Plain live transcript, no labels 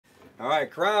All right,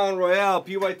 Crown Royale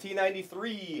PYT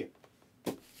 93.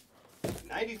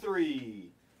 93.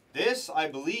 This, I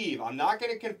believe, I'm not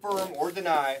going to confirm or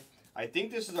deny. I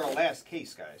think this is our last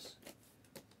case, guys.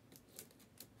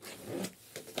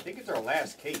 I think it's our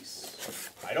last case.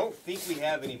 I don't think we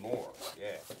have any more.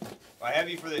 Yeah. I have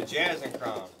you for the Jazz and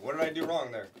Crown. What did I do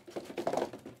wrong there?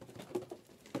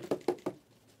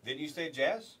 Didn't you say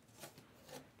Jazz?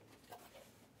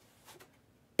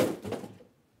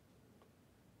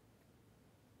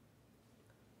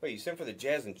 Wait, you sent for the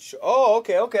Jazz and oh,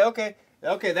 okay.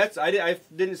 Okay, that's I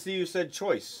didn't see you said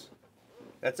choice.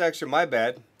 That's actually my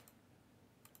bad.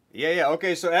 Yeah.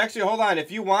 Okay, so actually, hold on. If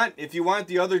you want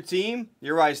the other team,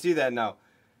 you're right. I see that now.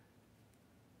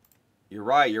 You're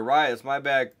right. It's my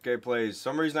bad. Okay, plays.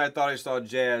 Some reason I thought I saw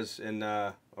Jazz in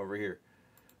over here.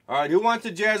 All right, who wants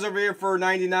the Jazz over here for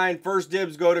 99? First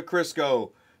dibs go to Crisco.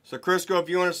 So Crisco, if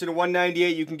you want to see the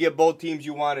 198, you can get both teams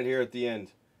you wanted here at the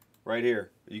end, right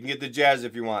here. You can get the Jazz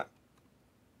if you want.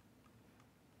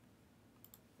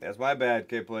 That's my bad,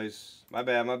 K Place. My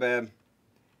bad.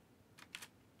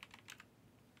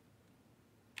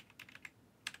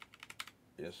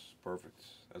 Yes, perfect.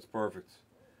 That's perfect.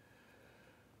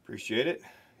 Appreciate it.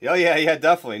 Oh yeah,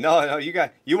 definitely. No,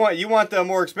 you want the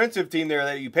more expensive team there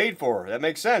that you paid for. That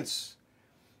makes sense.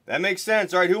 All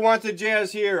right, who wants the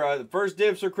Jazz here? First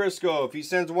dibs for Crisco. If he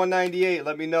sends 198,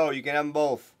 let me know. You can have them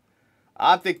both.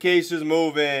 Optic case is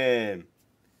moving.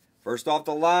 First off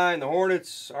the line, the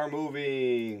Hornets are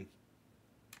moving.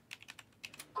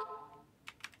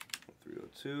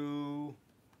 302.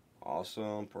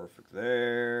 Awesome. Perfect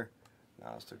there.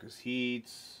 Now let's took his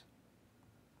Heats.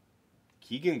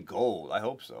 Keegan Gold. I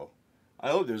hope so. I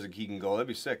hope there's a Keegan Gold. That'd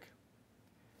be sick.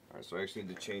 All right, so I actually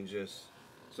need to change this.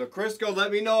 So Crisco,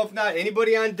 let me know if not.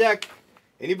 Anybody on deck?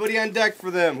 Anybody on deck for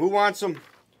them? Who wants them?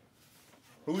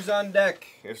 Who's on deck?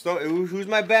 If so, who's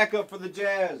my backup for the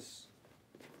Jazz?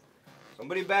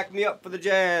 Somebody back me up for the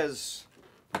Jazz.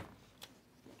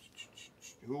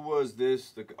 Who was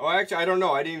this? Oh, actually, I don't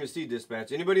know. I didn't even see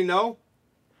dispatch. Anybody know?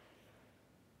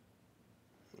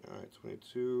 All right,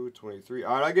 22, 23.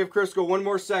 All right, I'll give Crisco one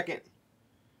more second.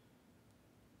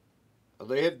 Oh,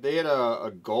 they had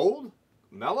a gold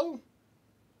mellow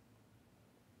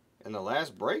in the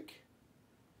last break.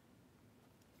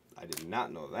 I did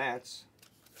not know that.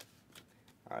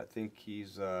 I think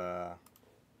he's, let's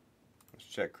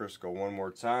check Crisco one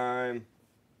more time.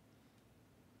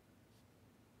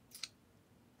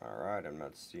 All right, I'm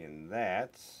not seeing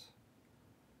that.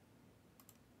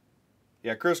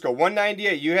 Yeah, Crisco,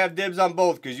 198. You have dibs on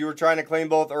both because you were trying to claim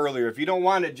both earlier. If you don't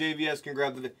want it, JVS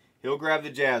can he'll grab the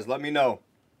Jazz. Let me know.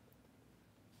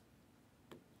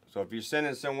 So if you're send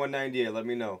 198, let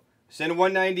me know. Send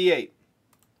 198.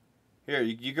 Here,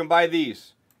 you can buy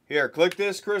these. Here, click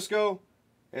this, Crisco.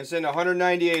 And send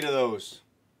 198 of those.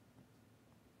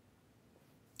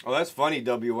 Oh, that's funny,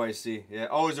 WYC. Yeah.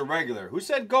 Oh, it's a regular. Who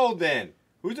said gold then?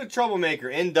 Who's a troublemaker?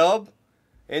 N-Dub?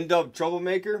 N-Dub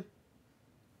troublemaker?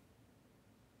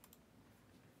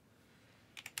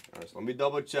 All right, so let me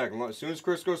double check. As soon as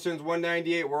Crisco sends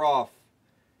 198, we're off.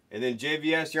 And then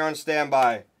JVS, you're on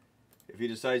standby. If he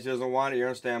decides he doesn't want it, you're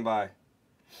on standby.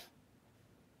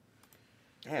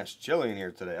 Yeah, it's chilly in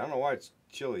here today. I don't know why it's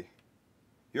chilly.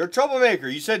 You're a troublemaker.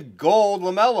 You said gold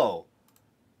LaMelo.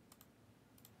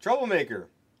 Troublemaker.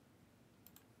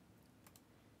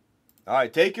 All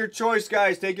right, take your choice,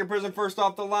 guys. Take your prison first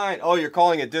off the line. Oh, you're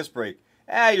calling it disc break.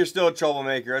 You're still a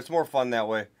troublemaker. It's more fun that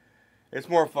way. It's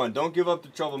more fun. Don't give up the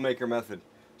troublemaker method.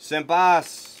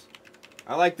 Simpas.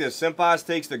 I like this. Simpas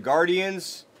takes the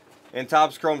Guardians and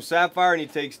Topps Chrome Sapphire, and he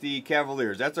takes the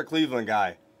Cavaliers. That's a Cleveland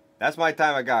guy. That's my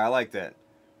type of guy. I like that.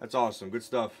 That's awesome. Good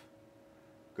stuff.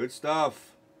 Good stuff.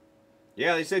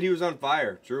 Yeah, they said he was on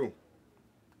fire. True.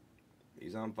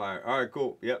 He's on fire. All right,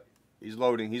 cool. Yep. He's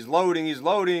loading. He's loading. He's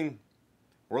loading.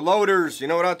 We're loaders. You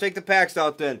know what? I'll take the packs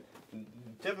out then.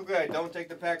 Typically, I don't take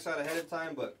the packs out ahead of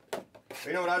time, but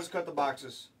you know what? I'll just cut the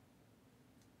boxes.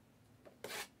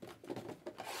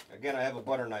 Again, I have a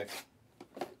butter knife.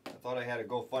 I thought I had a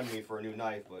GoFundMe for a new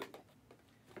knife, but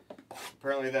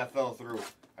apparently that fell through.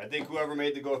 I think whoever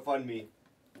made the GoFundMe,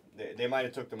 they might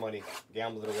have took the money,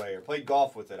 gambled it away, or played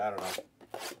golf with it. I don't know.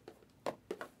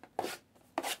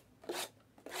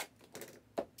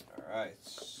 All right.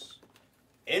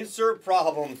 Insert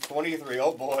problems 23.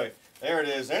 Oh boy, there it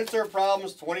is. Insert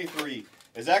problems 23.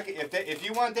 Is that if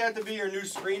you want that to be your new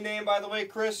screen name, by the way,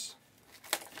 Chris?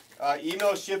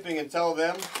 Email shipping and tell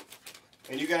them,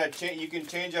 and you gotta change. You can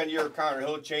change on your account, or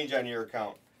he'll change on your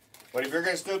account. But if you're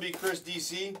gonna still be Chris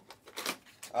DC,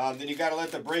 then you gotta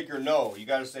let the breaker know. You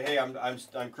gotta say, hey,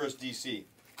 I'm Chris DC,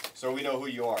 so we know who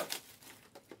you are.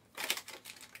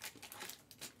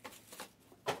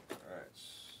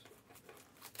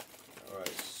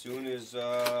 soon as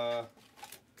I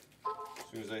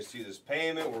see this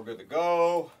payment, we're good to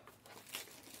go.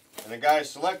 And then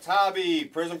guys, select hobby,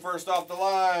 Prism first off the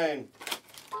line.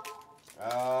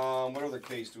 What other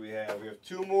case do we have? We have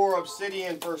 2 more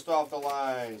Obsidian first off the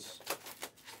lines.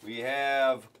 We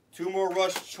have 2 more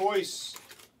Rush Choice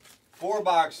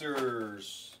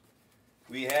 4-boxers.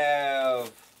 We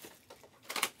have,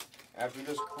 after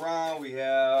this crown, we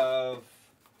have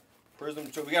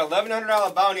Prism Choice. We got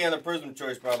 $1,100 bounty on the Prism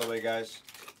Choice, by the way, guys.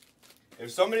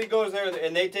 If somebody goes there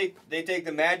and they take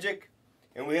the Magic,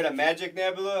 and we hit a Magic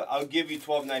Nebula, I'll give you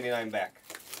 $12.99 back.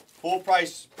 Full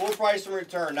price in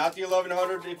return. Not the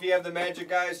 $1,100 if you have the Magic,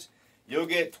 guys. You'll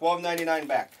get $12.99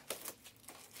 back.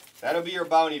 That'll be your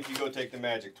bounty if you go take the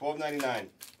Magic. $12.99.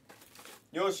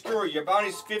 You know, screw it. Your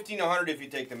bounty's $1,500 if you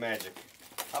take the Magic.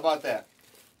 How about that?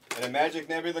 And a Magic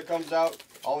Nebula comes out.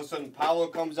 All of a sudden, Apollo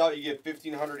comes out. You get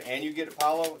 $1,500 and you get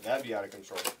Apollo. That'd be out of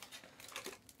control.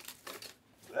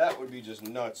 That would be just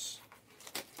nuts.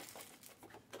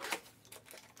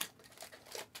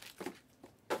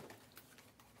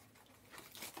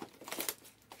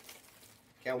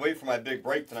 Can't wait for my big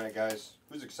break tonight, guys.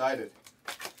 Who's excited?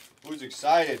 Who's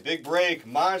excited? Big break.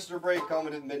 Monster break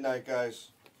coming at midnight, guys.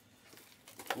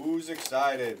 Who's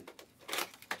excited?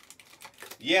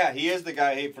 Yeah, he is the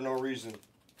guy I hate for no reason.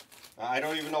 I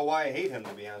don't even know why I hate him,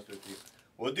 to be honest with you.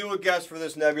 We'll do a guess for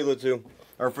this Nebula, too.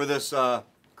 Or for this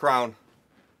crown.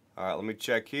 All right, let me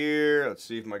check here. Let's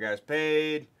see if my guy's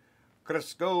paid.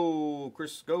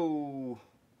 Crisco.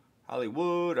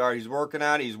 Hollywood. All right, he's working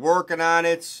on it. He's working on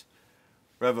it.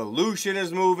 Revolution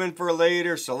is moving for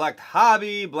later. Select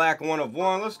hobby. Black 1 of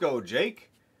 1. Let's go, Jake.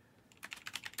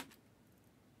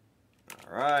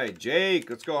 All right, Jake.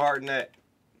 Let's go hard in that.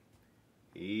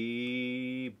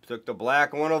 He took the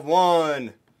black 1 of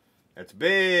 1. That's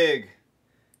big.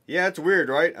 Yeah, it's weird,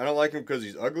 right? I don't like him because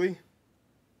he's ugly.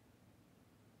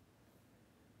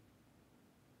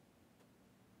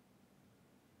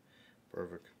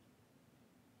 Perfect.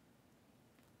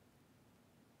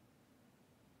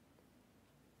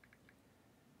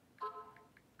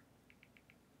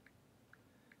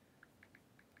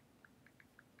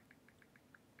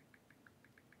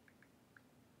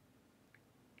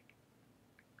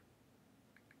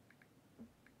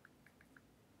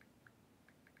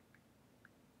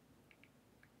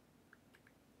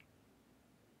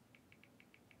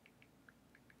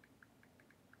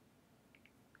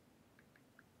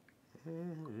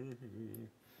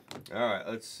 Alright,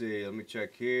 let's see. Let me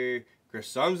check here. Chris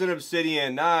Sums and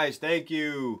Obsidian. Nice. Thank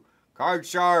you. Card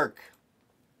Shark.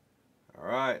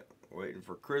 Alright. Waiting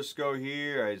for Crisco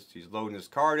here. He's loading his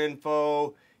card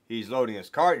info. He's loading his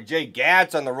card. Jay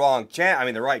Gatz on the wrong channel. I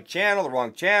mean, the right channel. The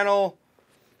wrong channel.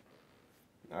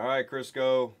 Alright,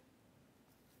 Crisco.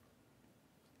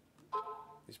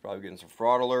 He's probably getting some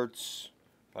fraud alerts.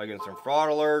 Probably getting some fraud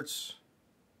alerts.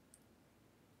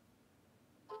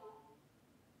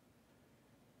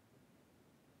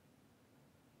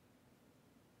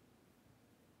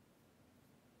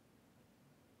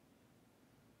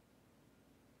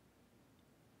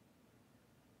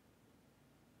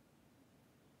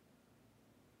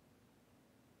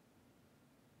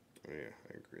 Yeah,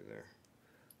 I agree there.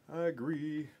 I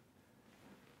agree.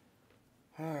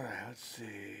 All right, let's see.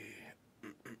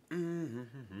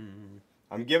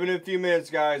 I'm giving it a few minutes,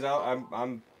 guys. I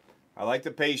like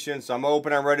the patience. I'm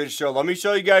open. I'm ready to show. Let me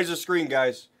show you guys a screen,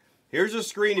 guys. Here's a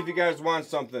screen if you guys want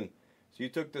something. So you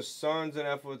took the Suns and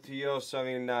FOTL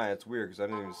 79. It's weird because I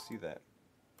didn't even see that.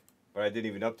 But I didn't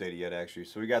even update it yet, actually.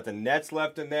 So we got the Nets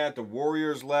left in that. The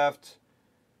Warriors left.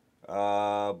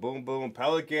 Boom, boom.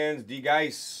 Pelicans.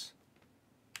 D-Geis.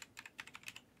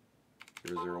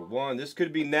 001. This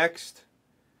could be next.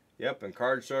 Yep, and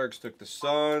Card Sharks took the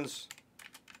Suns.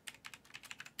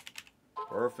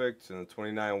 Perfect. And the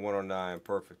 29-109.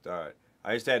 Perfect. All right.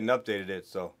 I just hadn't updated it,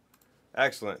 so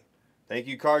excellent. Thank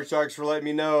you, Card Sharks, for letting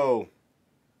me know.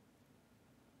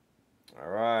 All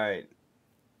right.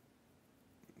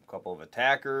 A couple of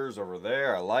attackers over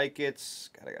there. I like it.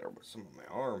 God, I got to put some on my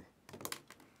arm.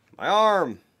 My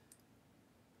arm.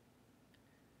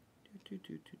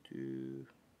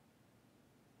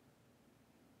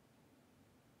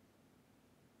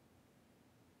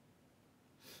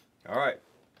 All right.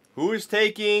 Who is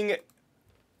taking?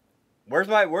 Where's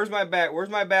my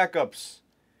backups?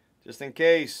 Just in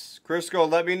case. Crisco,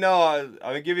 let me know. I'm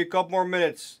gonna give you a couple more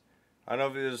minutes. I don't know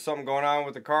if there's something going on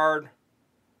with the card.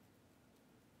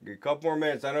 Get a couple more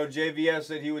minutes. I know JVS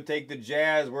said he would take the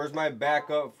Jazz. Where's my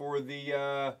backup for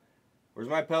the where's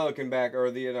my Pelican back,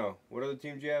 or the, what other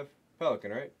teams you have?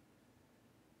 Pelican, right?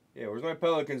 Yeah, where's my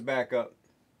Pelicans backup?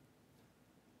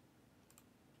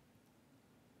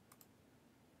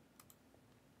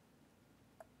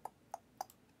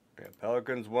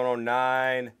 Pelicans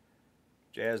 109.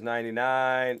 Jazz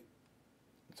 99.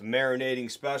 It's a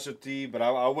marinating specialty, but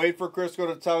I'll wait for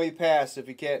Crisco to tell me pass if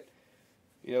he can't,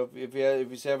 you know, if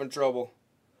he's having trouble.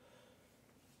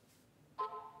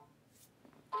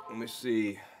 Let me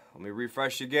see. Let me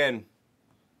refresh again.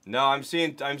 No, I'm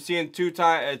seeing 2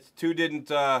 times. It's 2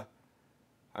 didn't.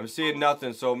 I'm seeing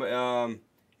nothing. So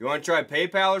you want to try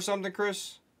PayPal or something,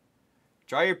 Chris?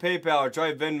 Try your PayPal or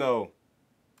try Venmo.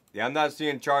 Yeah, I'm not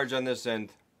seeing charge on this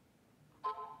end.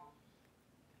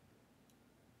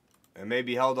 It may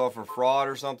be held off for fraud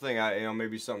or something.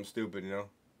 Maybe something stupid,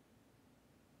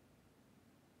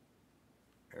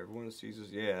 Everyone sees this.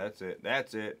 Yeah, that's it.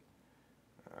 That's it.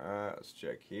 Alright, let's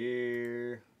check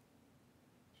here.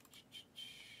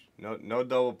 No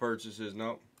double purchases.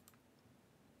 Nope.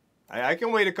 I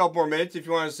can wait a couple more minutes if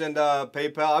you want to send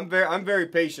PayPal. I'm very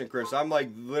patient, Chris. I'm like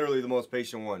literally the most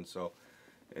patient one. So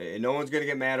no one's gonna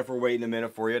get mad if we're waiting a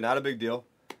minute for you. Not a big deal.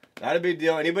 Not a big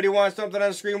deal. Anybody want something on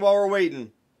the screen while we're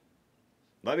waiting?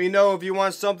 Let me know if you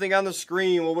want something on the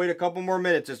screen. We'll wait a couple more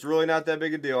minutes. It's really not that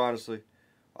big a deal, honestly.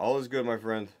 All is good, my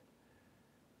friend.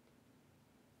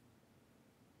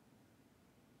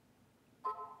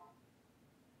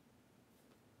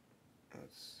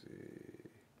 Let's see.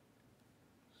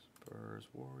 Spurs,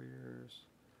 Warriors.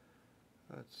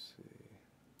 Let's see.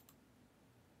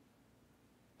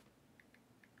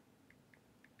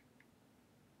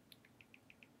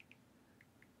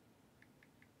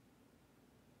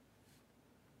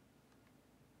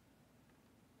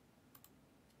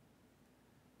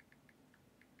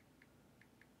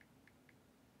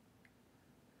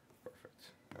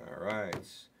 All right,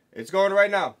 it's going right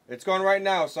now. It's going right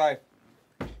now, Si.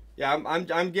 Yeah,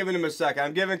 I'm giving him a second.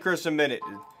 I'm giving Chris a minute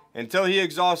until he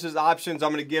exhausts his options.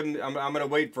 I'm gonna give him. I'm gonna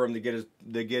wait for him to get his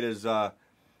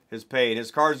pay. And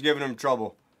his card's giving him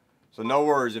trouble, so no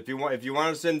worries. If you want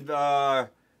to send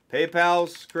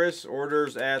PayPal's, Chris,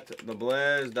 orders at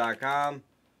theblez.com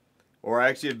or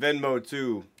actually at Venmo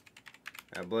too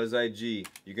at BlezIG.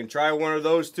 You can try one of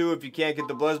those two if you can't get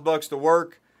the Blez Bucks to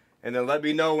work. And then let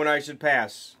me know when I should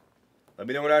pass. Let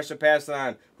me know when I should pass it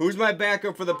on. Who's my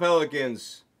backup for the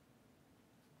Pelicans?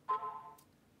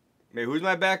 Hey, who's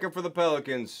my backup for the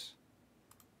Pelicans?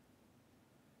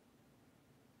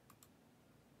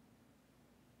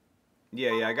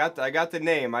 Yeah, I got the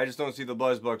name. I just don't see the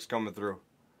Blez Bucks coming through.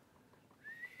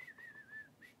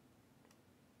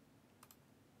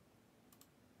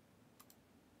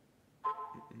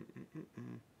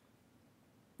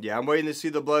 Yeah, I'm waiting to see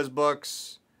the Blez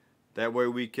Bucks. That way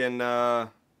we can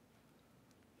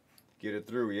get it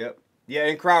through. Yep. Yeah,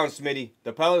 and Crown, Smitty.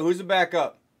 Who's the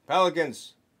backup?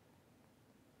 Pelicans.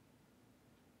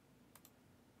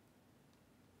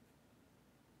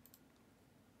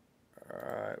 All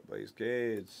right, Blaze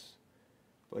Kids.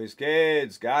 Blaze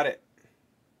Kids, got it.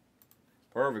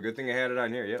 Perfect. Good thing I had it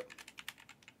on here. Yep.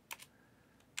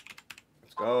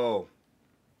 Let's go.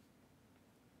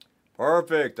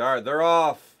 Perfect. All right, they're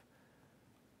off.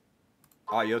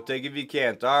 All right, you'll take if you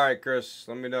can't. All right, Chris.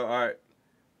 Let me know. All right.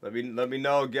 Let me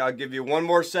know. I'll give you one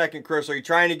more second, Chris. Are you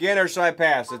trying again or should I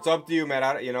pass? It's up to you,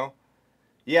 man.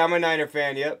 Yeah, I'm a Niner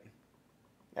fan. Yep.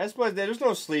 There's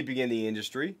no sleeping in the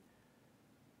industry.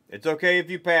 It's okay if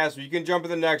you pass. You can jump to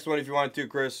the next one if you want to,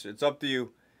 Chris. It's up to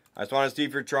you. I just want to see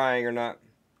if you're trying or not.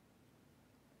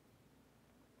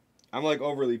 I'm like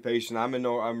overly patient.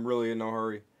 I'm really in no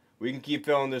hurry. We can keep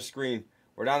filling this screen.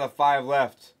 We're down to 5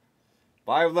 left.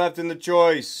 5 left in the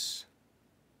choice.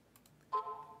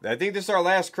 I think this is our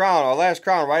last crown. Our last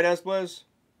crown, right, Esplez?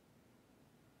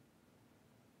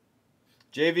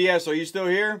 JVS, are you still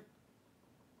here?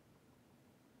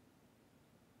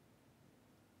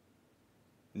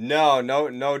 No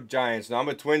Giants. No, I'm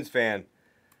a Twins fan.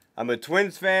 I'm a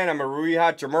Twins fan. I'm a Rui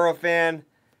Hachimura fan.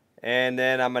 And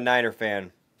then I'm a Niner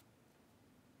fan.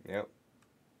 Yep.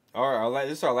 All right,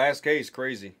 this is our last case.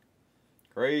 Crazy.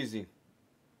 Crazy.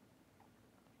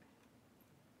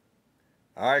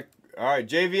 All right,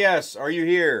 JVS, are you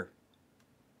here?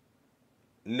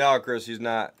 No, Chris, he's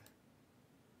not.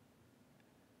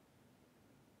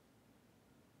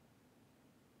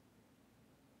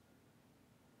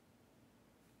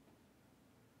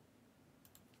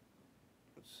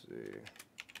 Let's see.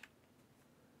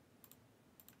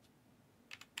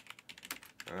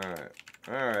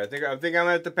 All right. I think I'm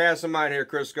gonna have to pass him on here,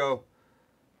 Crisco.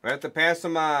 I have to pass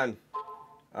him on.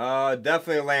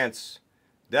 Definitely Lance.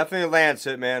 Definitely Lance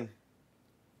hit, man.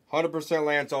 100%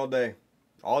 Lance all day.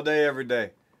 All day, every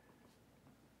day.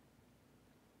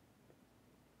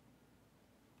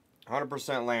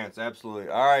 100% Lance, absolutely.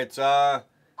 All right, I'm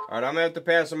going to have to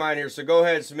pass him on here. So go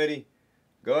ahead, Smitty.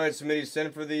 Go ahead, Smitty.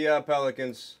 Send for the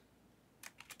Pelicans.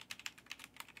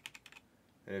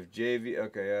 And if JV,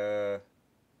 okay,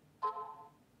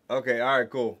 okay, all right,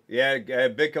 cool. Yeah,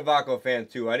 big Cavaco fan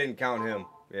too. I didn't count him.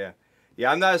 Yeah,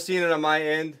 yeah, I'm not seeing it on my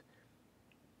end.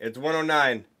 It's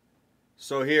 109.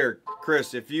 So here,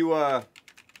 Chris, if you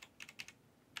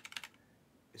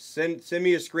send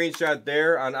me a screenshot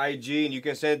there on IG, and you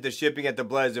can send it to shipping at the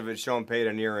Blez if it's showing paid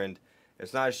on your end.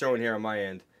 It's not showing here on my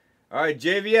end. All right,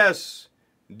 JVS,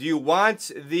 do you want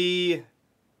the?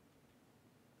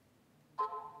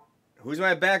 Who's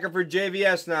my backer for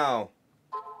JVS now?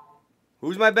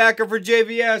 Who's my backup for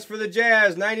JVS for the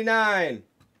Jazz? 99.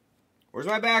 Where's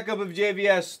my backup if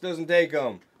JVS doesn't take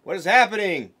him? What is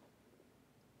happening?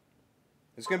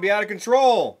 It's going to be out of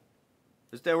control.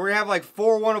 We're going to have like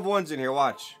 4 1-of-1s in here.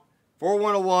 Watch. 4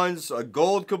 1-of-1s, a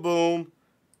gold Kaboom,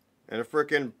 and a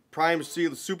freaking Prime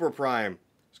Seal Super Prime.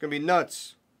 It's going to be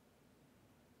nuts.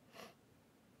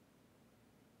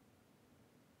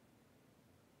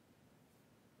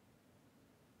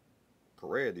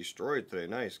 Correa destroyed today.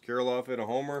 Nice. Kirilloff hit a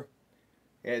homer.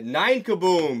 And 9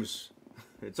 Kabooms.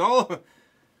 It's all...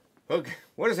 Okay.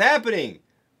 What is happening?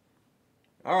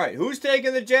 All right. Who's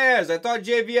taking the Jazz? I thought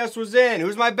JVS was in.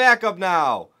 Who's my backup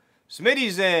now?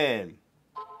 Smitty's in.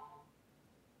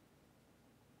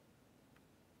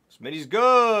 Smitty's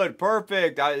good.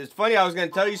 Perfect. It's funny. I was going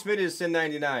to tell you Smitty to send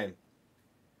 99.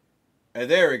 And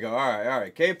there we go. All right. All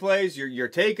right. K-plays. You're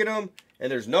taking them.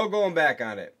 And there's no going back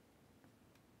on it.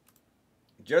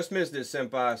 Just missed it,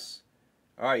 Simpas.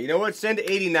 All right, you know what? Send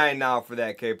 89 now for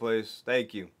that, K-Plays.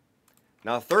 Thank you.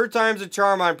 Now, 3rd time's a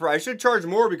charm on... I should charge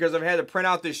more because I've had to print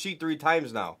out this sheet 3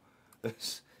 times now.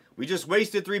 We just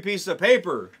wasted 3 pieces of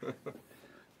paper.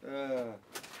 No,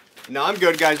 I'm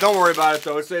good, guys. Don't worry about it,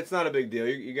 though. It's not a big deal.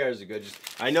 You guys are good.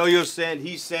 I know you'll send.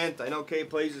 He sent. I know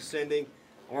K-Plays is sending.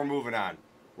 We're moving on.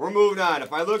 We're moving on.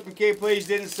 If I look and K-Plays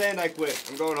didn't send, I quit.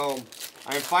 I'm going home.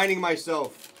 I'm finding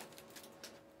myself.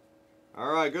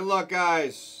 All right, good luck,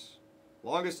 guys.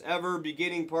 Longest ever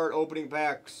beginning part opening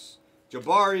packs.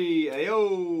 Jabari,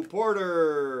 Ayo,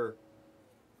 Porter,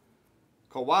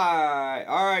 Kawhi.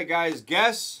 All right, guys,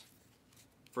 guess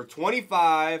for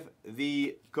 25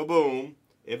 the Kaboom.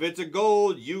 If it's a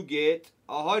gold, you get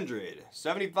 100.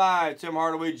 75, Tim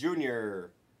Hardaway Jr.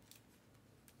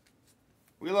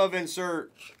 We love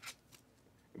insert.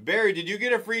 Barry, did you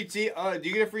get a free team? Did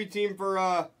you get a free team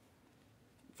for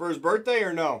his birthday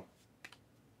or no?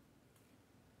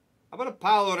 How about a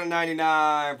Paolo to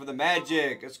 99 for the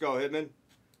Magic? Let's go, Hitman.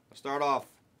 I'll start off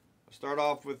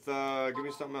with, give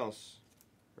me something else.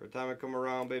 Every time I come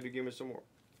around, baby, give me some more.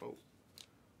 Oh,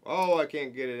 oh, I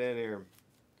can't get it in here.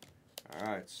 All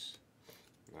right.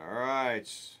 All right.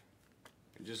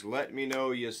 Just let me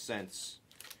know your sense.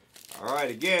 All right,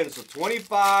 again, so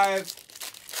 25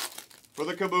 for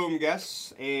the Kaboom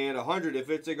guess, and 100 if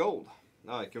it's a gold.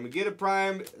 All right, can we get a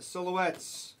prime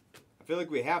silhouettes? I feel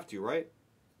like we have to, right?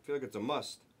 I feel like it's a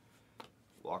must.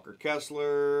 Walker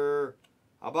Kessler.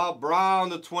 How about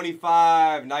Brown to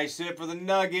 25? Nice hit for the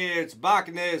Nuggets.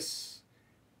 Bachnis.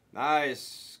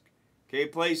 Nice.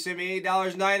 K-Play sent me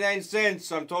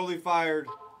 $8.99. I'm totally fired.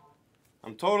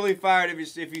 I'm totally fired if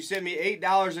you sent me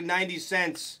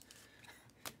 $8.90.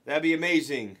 That'd be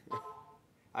amazing.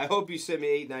 I hope you sent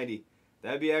me $8.90.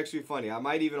 That'd be actually funny. I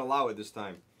might even allow it this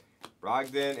time.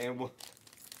 Brogdon and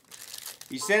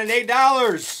he sent in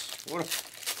 $8.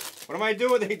 What am I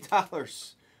doing with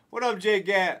 $8? What up, Jay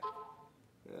Gatt?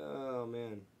 Oh,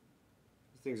 man.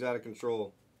 This thing's out of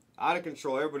control. Out of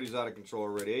control. Everybody's out of control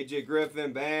already. AJ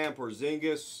Griffin, Bam,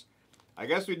 Porzingis. I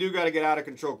guess we do got to get out of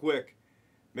control quick.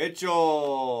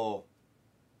 Mitchell.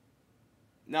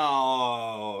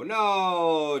 No.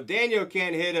 No. Daniel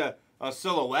can't hit a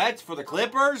silhouette for the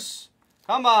Clippers?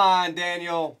 Come on,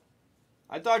 Daniel.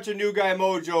 I thought your new guy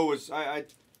mojo was... I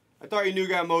thought your new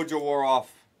guy mojo wore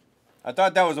off. I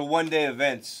thought that was a one-day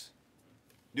event.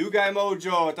 New guy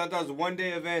mojo. I thought that was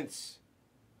one-day events.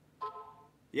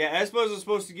 Yeah, Espos is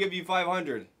supposed to give you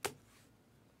 500.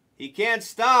 He can't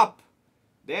stop.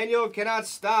 Daniel cannot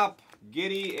stop.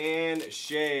 Giddy and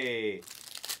Shea.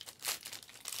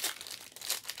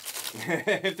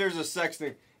 If there's a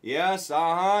sexting. Yes,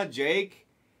 Jake.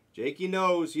 Jakey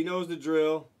knows. He knows the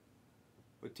drill.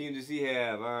 What team does he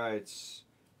have? All right.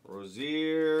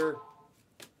 Rozier.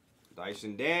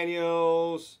 Dyson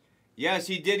Daniels. Yes,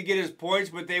 he did get his points,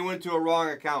 but they went to a wrong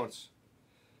account.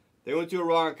 They went to a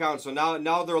wrong account, so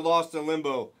now they're lost in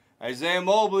limbo. Isaiah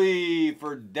Mobley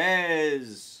for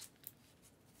Dez.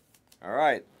 All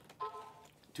right.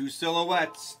 2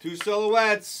 silhouettes. 2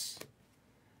 silhouettes.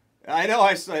 I know.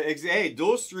 Hey,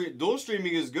 dual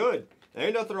streaming is good. There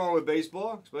ain't nothing wrong with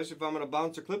baseball, especially if I'm going to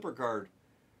bounce a Clipper card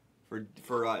for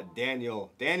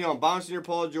Daniel. Daniel, I'm bouncing your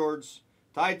Paul George.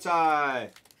 Tie.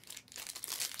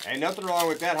 Ain't nothing wrong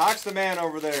with that. Hawk's the man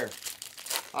over there.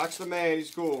 Hawk's the man.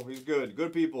 He's cool. He's good.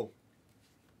 Good people.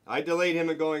 I delayed him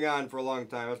in going on for a long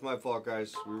time. That's my fault,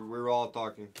 guys. We were all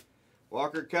talking.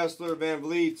 Walker Kessler, Van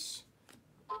Vliet's.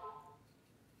 All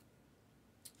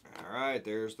right,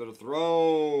 there's to the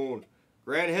throne.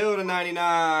 Grant Hill to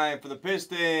 99 for the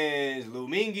Pistons.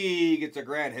 Lumingi gets a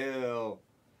Grant Hill.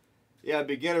 Yeah,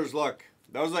 beginner's luck.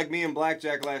 That was like me and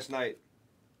Blackjack last night.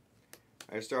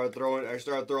 I started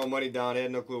throwing money down. I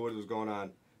had no clue what was going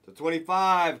on. To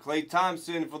 25, Klay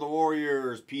Thompson for the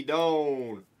Warriors. P.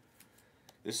 Doan.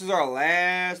 This is our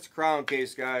last crown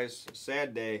case, guys.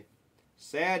 Sad day.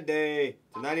 Sad day.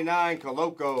 To 99,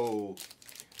 Coloco.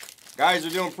 Guys, we're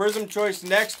doing Prism Choice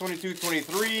next,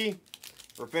 22-23.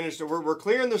 We're finished. We're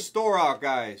clearing the store out,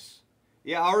 guys.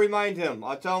 Yeah, I'll remind him.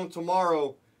 I'll tell him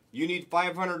tomorrow you need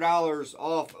 $500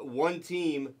 off one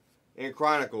team in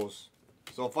Chronicles.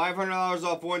 So $500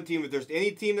 off one team. If there's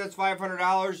any team that's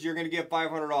 $500, you're going to get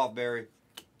 $500 off, Barry.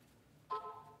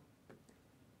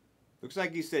 Looks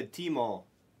like he said T-Mall.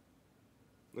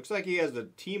 Looks like he has the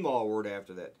T-Mall word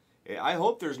after that. I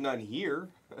hope there's none here.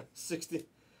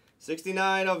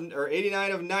 69 of, or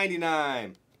 89 of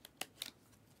 99.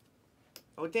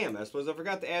 Oh, damn. I suppose I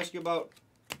forgot to ask you about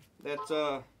that,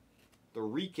 the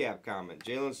recap comment.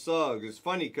 Jalen Suggs. It's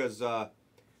funny because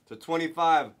to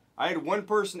 25, I had one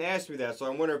person ask me that, so I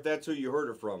wonder if that's who you heard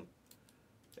it from.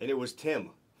 And it was Tim.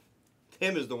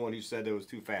 Tim is the one who said it was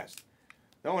too fast.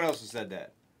 No one else has said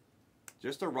that.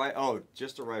 Just a right. Oh,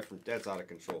 just a right from. That's out of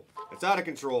control. It's out of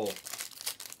control.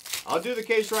 I'll do the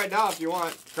case right now if you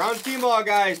want. Crown T-Mall,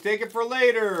 guys. Take it for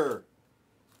later.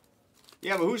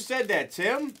 Yeah, but who said that?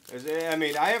 Tim? I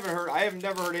mean, I have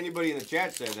never heard anybody in the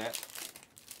chat say that.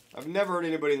 I've never heard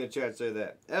anybody in the chat say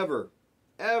that. Ever.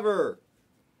 Ever.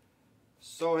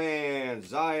 Sohan,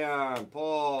 Zion,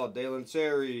 Paul, Dalen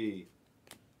Terry.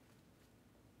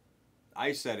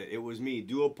 I said it. It was me.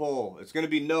 Do a poll. It's gonna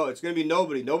be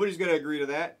nobody. Nobody's gonna agree to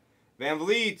that. Van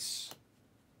Vliet's.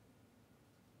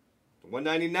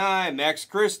 199. Max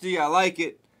Christie. I like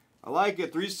it. I like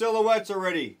it. 3 silhouettes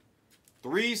already.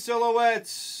 3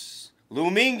 silhouettes.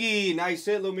 Lumingi. Nice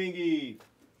hit, Lumingi.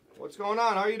 What's going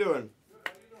on? How are you doing? Good.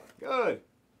 How you doing? Good.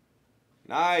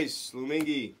 Nice,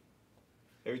 Lumingi.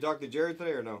 Have you talked to Jared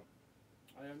today or no?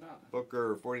 I have not.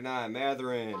 Booker, 49.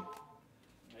 Matherin.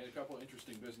 I had a couple of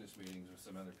interesting business meetings with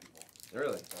some other people.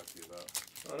 Really? To talk to you about.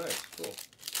 Oh, nice. Cool.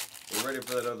 We're ready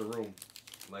for that other room.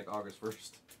 Like August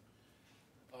 1st.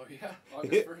 Oh, yeah?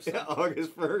 August 1st? Yeah,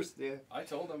 August 1st, yeah. I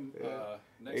told them Yeah.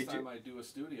 next time I do a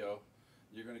studio,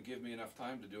 you're going to give me enough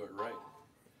time to do it right.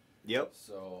 Yep.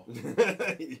 So.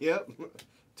 Yep.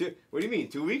 What do you mean?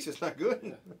 2 weeks? It's not good?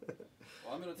 Yeah.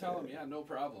 Well, I'm going to tell them, yeah, no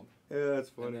problem. Yeah, that's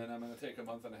funny. And then I'm going to take a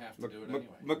month and a half to do it anyway.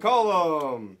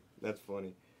 McCollum. That's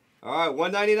funny. All right,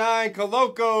 199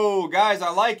 Coloco. Guys,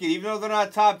 I like it. Even though they're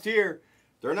not top tier,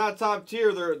 they're not top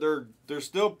tier. They're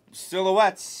still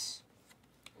silhouettes.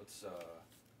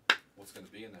 What's going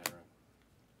to be in that room?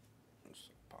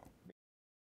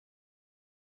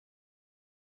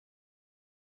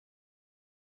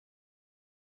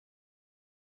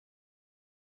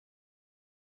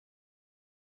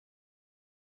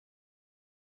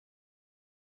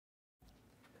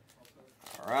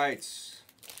 All right.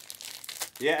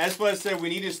 Yeah, Espa said we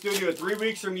need a studio 3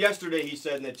 weeks from yesterday, he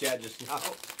said in the chat just now.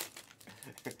 3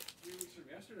 weeks from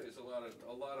yesterday is a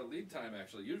lot of lead time,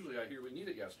 actually. Usually I hear we need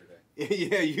it yesterday.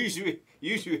 Yeah, usually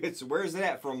it's, where's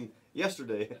that from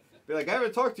yesterday? Be like, I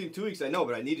haven't talked to you in 2 weeks. I know,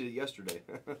 but I needed it yesterday.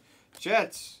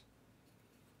 Chets.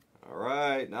 All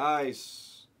right,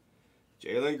 nice.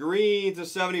 Jalen Green to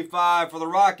 75 for the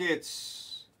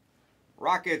Rockets.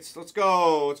 Rockets, let's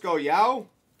go. Let's go, Yao.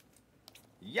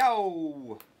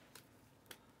 Yo!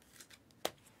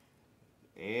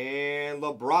 And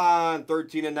LeBron,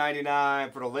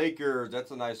 13/99 for the Lakers.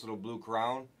 That's a nice little blue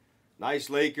crown.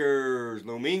 Nice Lakers.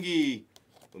 Lumingi.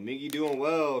 Lumingi doing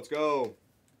well. Let's go.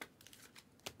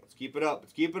 Let's keep it up.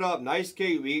 Let's keep it up. Nice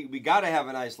case. We got to have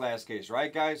a nice last case,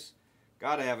 right, guys?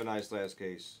 Got to have a nice last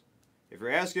case. If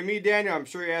you're asking me, Daniel, I'm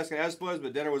sure you're asking Esplez,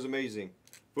 but dinner was amazing.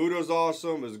 Food was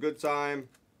awesome. It was a good time.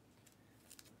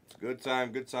 Good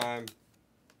time, good time.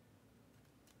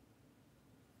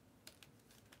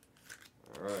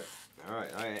 All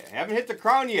right. I haven't hit the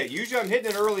crown yet. Usually I'm hitting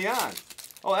it early on.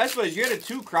 Oh, Esplez, you had a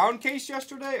 2 crown case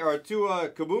yesterday? Or a 2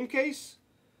 kaboom case?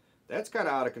 That's kind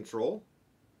of out of control.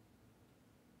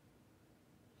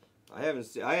 I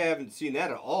haven't seen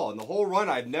that at all. In the whole run,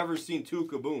 I've never seen 2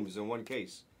 kabooms in one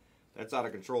case. That's out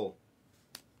of control.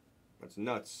 That's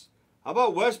nuts. How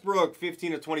about Westbrook,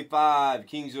 15/25,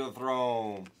 Kings of the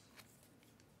Throne?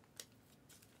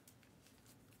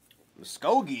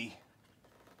 Muskogee.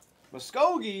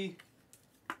 Muskogee.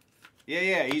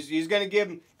 Yeah. He's gonna give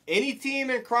him any team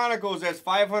in Chronicles that's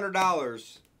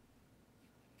 $500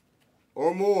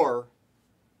 or more.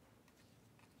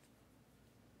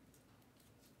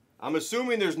 I'm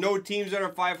assuming there's no teams that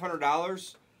are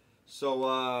 $500,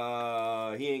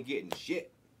 so he ain't getting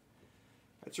shit.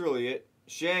 That's really it.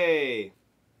 Shea.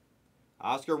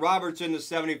 Oscar Robertson to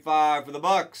 75 for the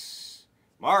Bucks.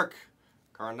 Mark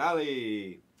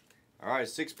Carnelli. All right,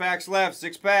 6 packs left.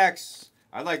 6 packs.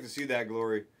 I'd like to see that,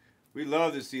 Glory. We'd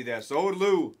love to see that. So would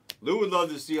Lou. Lou would love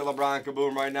to see a LeBron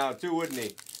Kaboom right now, too, wouldn't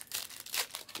he?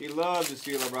 He'd love to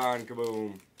see a LeBron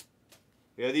Kaboom.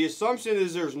 Yeah, the assumption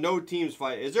is there's no teams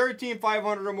fight. Is there a team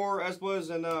 500 or more, Esplez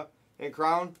and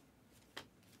Crown?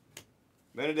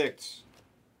 Benedict.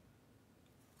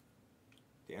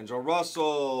 D'Angelo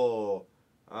Russell.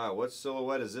 All right, what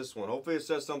silhouette is this one? Hopefully it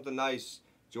says something nice.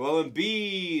 Joel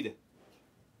Embiid.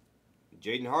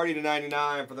 Jaden Hardy to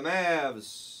 99 for the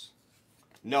Mavs.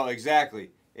 No,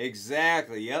 exactly.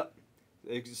 Exactly, yep.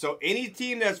 So any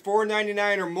team that's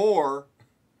 $4.99 or more,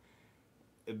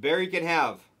 Barry can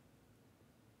have.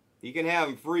 He can have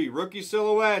them free. Rookie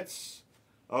silhouettes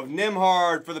of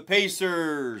Nimhard for the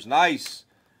Pacers. Nice.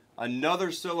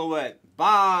 Another silhouette.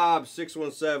 Bob,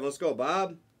 617. Let's go,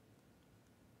 Bob.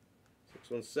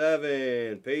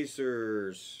 617,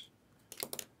 Pacers.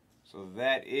 So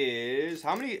that is,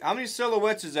 how many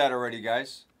silhouettes is that already,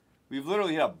 guys? We've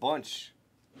literally hit a bunch.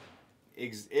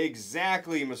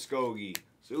 Exactly, Muskogee.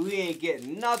 So he ain't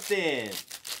getting nothing.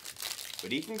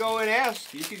 But he can go and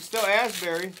ask. You can still ask,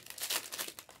 Barry.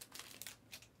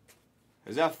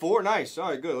 Is that 4? Nice. All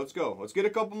right, good. Let's go. Let's get a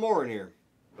couple more in here.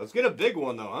 Let's get a big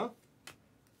one, though, huh?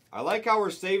 I like how we're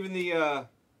saving the,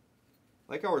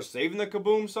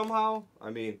 Kaboom somehow. I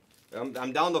mean,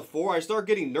 I'm down to 4. I start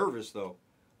getting nervous, though.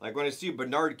 Like, when I see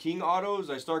Bernard King autos,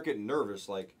 I start getting nervous.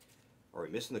 Like, are we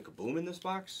missing the Kaboom in this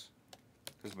box?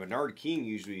 Because Bernard King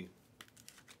usually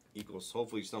equals,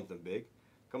 hopefully, something big.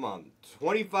 Come on.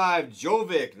 25,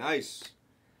 Jovic. Nice.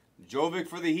 Jovic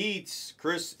for the Heats.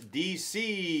 Chris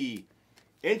DC.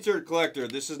 Insert collector.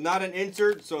 This is not an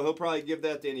insert, so he'll probably give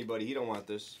that to anybody. He don't want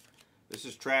this. This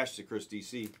is trash to Chris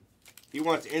DC. He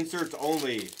wants inserts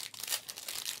only.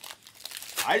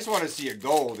 I just want to see a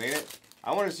gold, ain't it?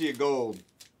 I want to see a gold.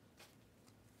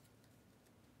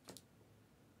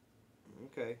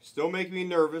 Okay. Still making me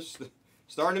nervous.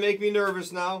 Starting to make me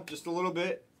nervous now. Just a little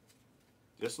bit.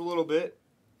 Just a little bit.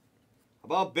 How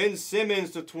about Ben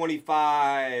Simmons to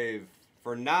 25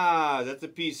 for Nas? That's a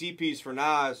PC piece for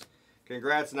Nas.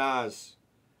 Congrats, Nas.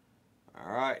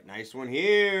 All right, nice one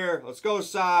here. Let's go,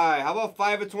 Cy. How about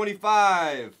 5 of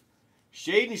 25?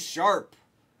 Shaden Sharp.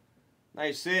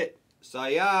 Nice hit.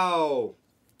 Sayao.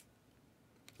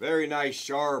 Very nice,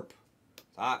 Sharp.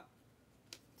 It's hot.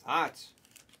 It's hot.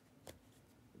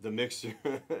 The mixer.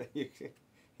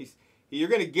 You're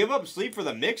going to give up sleep for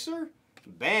the mixer?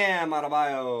 Bam,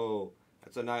 Adebayo.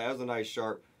 That was a nice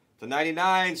Sharp. To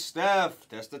 99, Steph.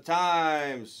 Test of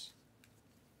times.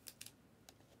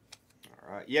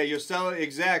 All right. Yeah, you'll sell it.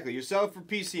 Exactly. You sell it for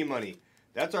PC money.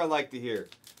 That's what I like to hear.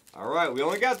 All right. We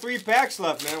only got 3 packs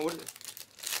left, man.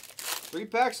 3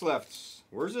 packs left.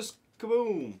 Where's this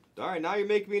Kaboom? All right. Now you're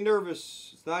making me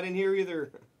nervous. It's not in here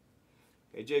either.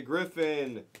 AJ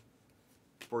Griffin.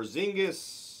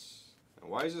 Porzingis.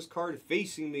 Why is this card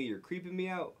facing me? You're creeping me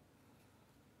out.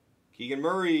 Keegan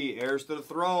Murray. Heirs to the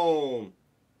throne.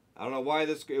 I don't know why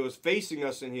it was facing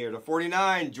us in here. To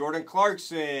 49. Jordan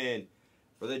Clarkson.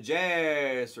 For the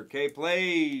Jazz, or K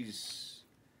Plays.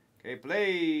 K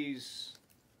Plays.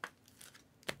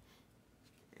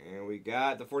 And we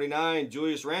got the 49,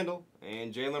 Julius Randle,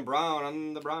 and Jaylen Brown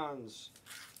on the bronze.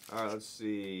 All right, let's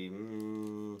see.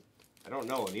 I don't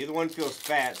know. Neither one feels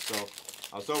fat, so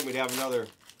I was hoping we'd have another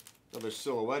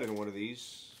silhouette in one of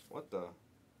these. What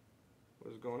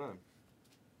is going on?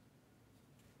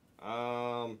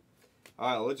 All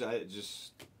right,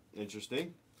 just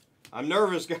interesting. I'm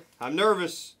nervous. I'm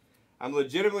nervous. I'm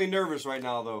legitimately nervous right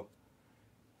now, though.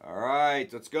 All right,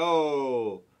 let's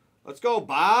go. Let's go,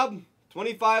 Bob.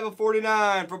 25 of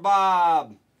 49 for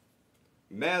Bob.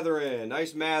 Matherin.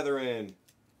 Nice Matherin.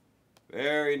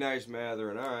 Very nice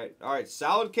Matherin. All right.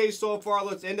 Solid case so far.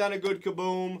 Let's end on a good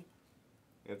Kaboom.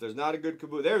 If there's not a good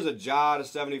Kaboom, there's a Ja to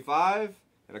 75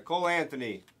 and a Cole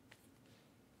Anthony.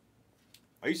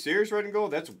 Are you serious, Red and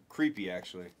Gold? That's creepy,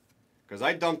 actually. Because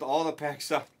I dumped all the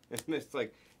packs up. And it's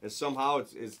like, and somehow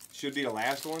it should be the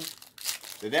last one.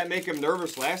 Did that make him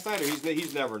nervous last night, or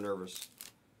he's never nervous?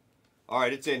 All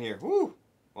right, it's in here. Woo!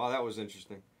 Wow, that was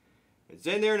interesting. It's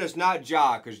in there, and it's not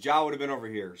Ja, because Ja would have been over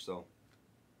here. So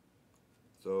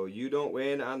you don't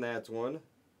win on that one.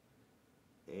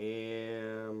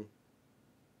 And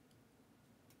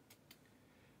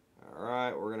all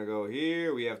right, we're gonna go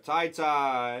here. We have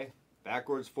tie,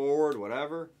 backwards, forward,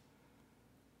 whatever.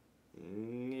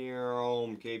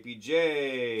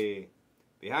 KPJ.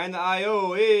 Behind the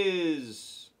IO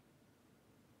is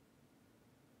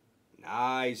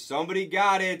nice. Somebody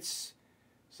got it.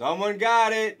 Someone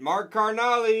got it. Mark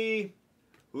Carnali.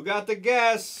 Who got the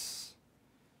guess?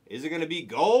 Is it gonna be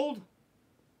gold?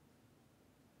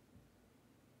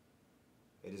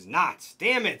 It is not.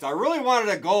 Damn it. I really wanted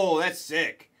a gold. That's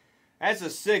sick. That's a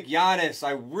sick Giannis.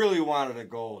 I really wanted a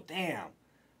gold. Damn.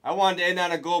 I wanted to end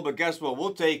on a gold, but guess what?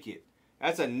 We'll take it.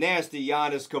 That's a nasty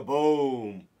Giannis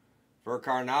kaboom for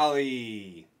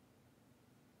Carnali.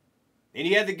 And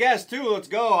he had the guess, too. Let's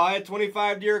go. I had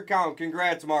 25 to your account.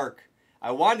 Congrats, Mark.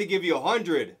 I wanted to give you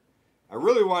 100. I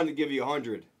really wanted to give you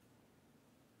 100.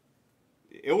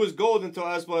 It was gold until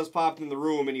Esposito popped in the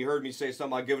room and he heard me say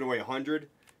something about giving away 100.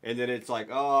 And then it's like,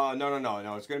 oh,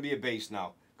 no. It's going to be a base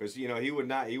now. Because, you know, he would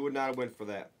not have went for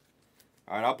that.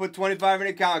 All right, I'll put 25 in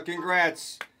the account.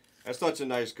 Congrats. That's such a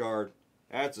nice card.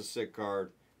 That's a sick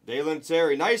card. Dalen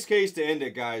Terry. Nice case to end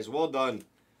it, guys. Well done.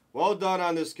 Well done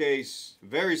on this case.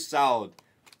 Very solid.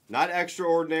 Not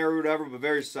extraordinary or whatever, but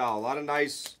very solid. A lot of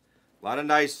nice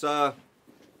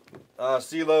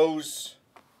CeeLos.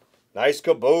 Nice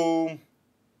kaboom.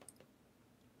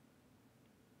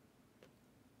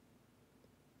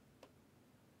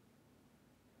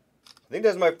 I think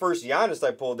that's my first Giannis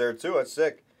I pulled there, too. That's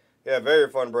sick. Yeah, very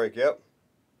fun break. Yep.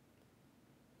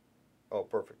 Oh,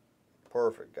 perfect.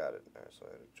 Perfect. Got it. All right, so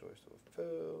I had a choice of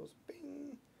fills.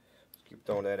 Bing. Just keep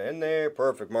throwing that in there.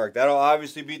 Perfect, Mark. That'll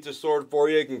obviously beat the sword for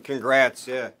you. Congrats.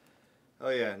 Yeah. Oh,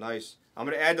 yeah. Nice. I'm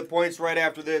going to add the points right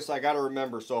after this. I got to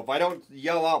remember. So if I don't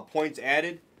yell out points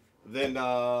added, then,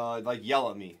 like, yell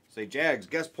at me. Say, Jags,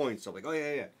 guess points. I'm like, oh,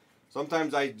 yeah.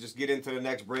 Sometimes I just get into the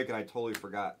next break and I totally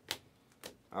forgot.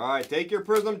 All right, take your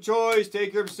Prism choice.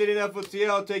 Take your Obsidian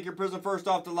FOTL. Take your Prism first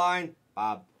off the line.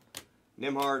 Bob.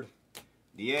 Nimhard.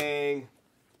 Dieng.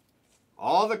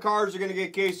 All the cards are going to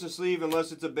get case of sleeve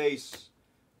unless it's a base.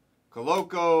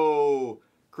 Coloco.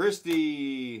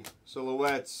 Christie.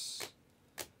 Silhouettes.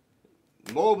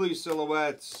 Mobley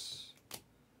silhouettes.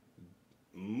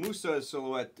 Musa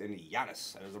silhouette. And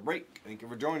Giannis. That is a break. Thank you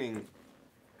for joining.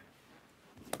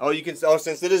 Oh, you can. Oh,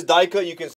 since it is die cut, you can